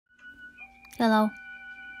Hello.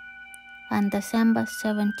 On December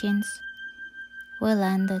 17th, we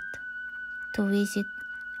landed to visit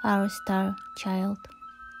our star child.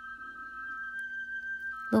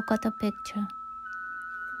 Look at the picture.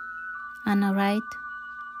 On the right,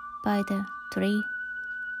 by the tree,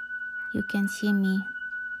 you can see me.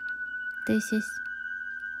 This is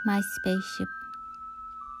my spaceship.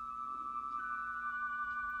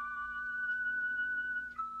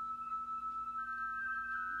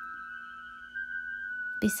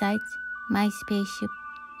 Besides my spaceship,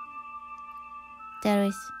 there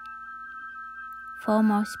is 4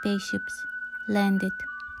 more spaceships landed.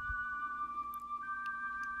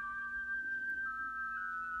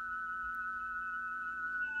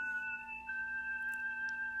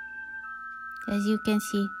 As you can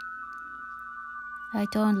see, I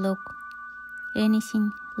don't look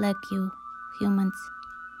anything like you humans.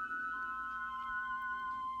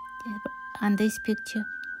 On this picture,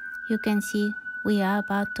 you can see we are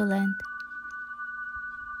about to land.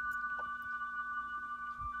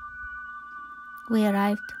 We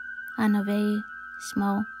arrived on a very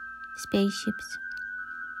small spaceships,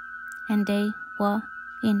 and they were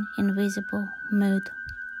in invisible mode,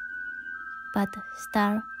 but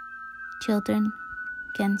star children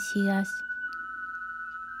can see us.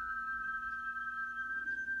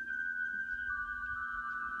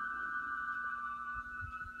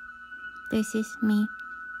 This is me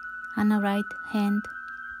on the right hand,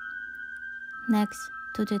 next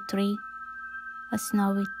to the tree, a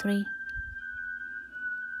snowy tree.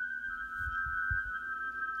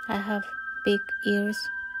 I have big ears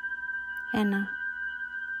and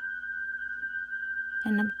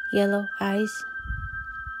yellow eyes,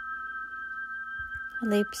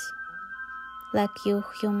 lips like you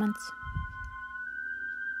humans.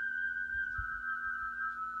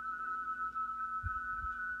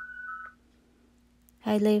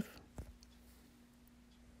 I live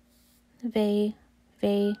very,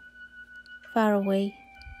 very far away,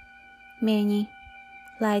 many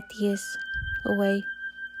light years away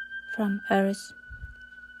from Earth.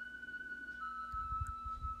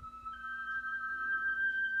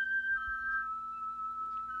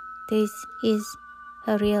 This is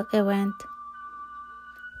a real event.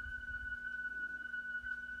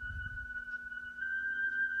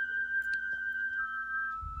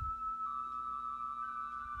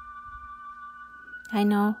 I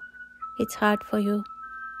know it's hard for you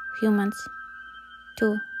humans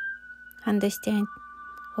to understand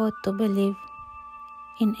or to believe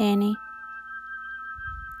in any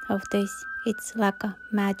of this. It's like a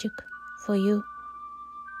magic for you,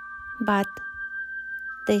 but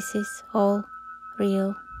this is all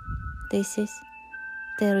real. This is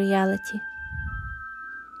the reality.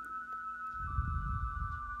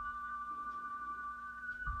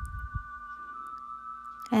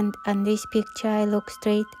 And on this picture, I look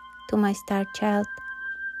straight to my star child.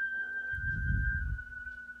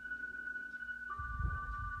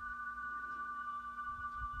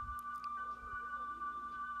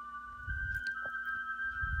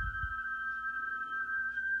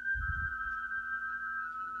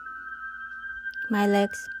 My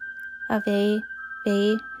legs are very,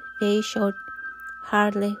 very, very short,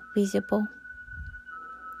 hardly visible.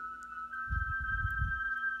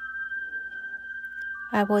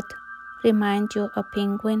 I would remind you of a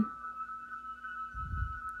penguin.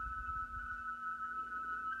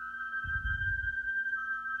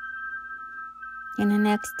 In the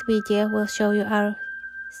next video, we'll show you our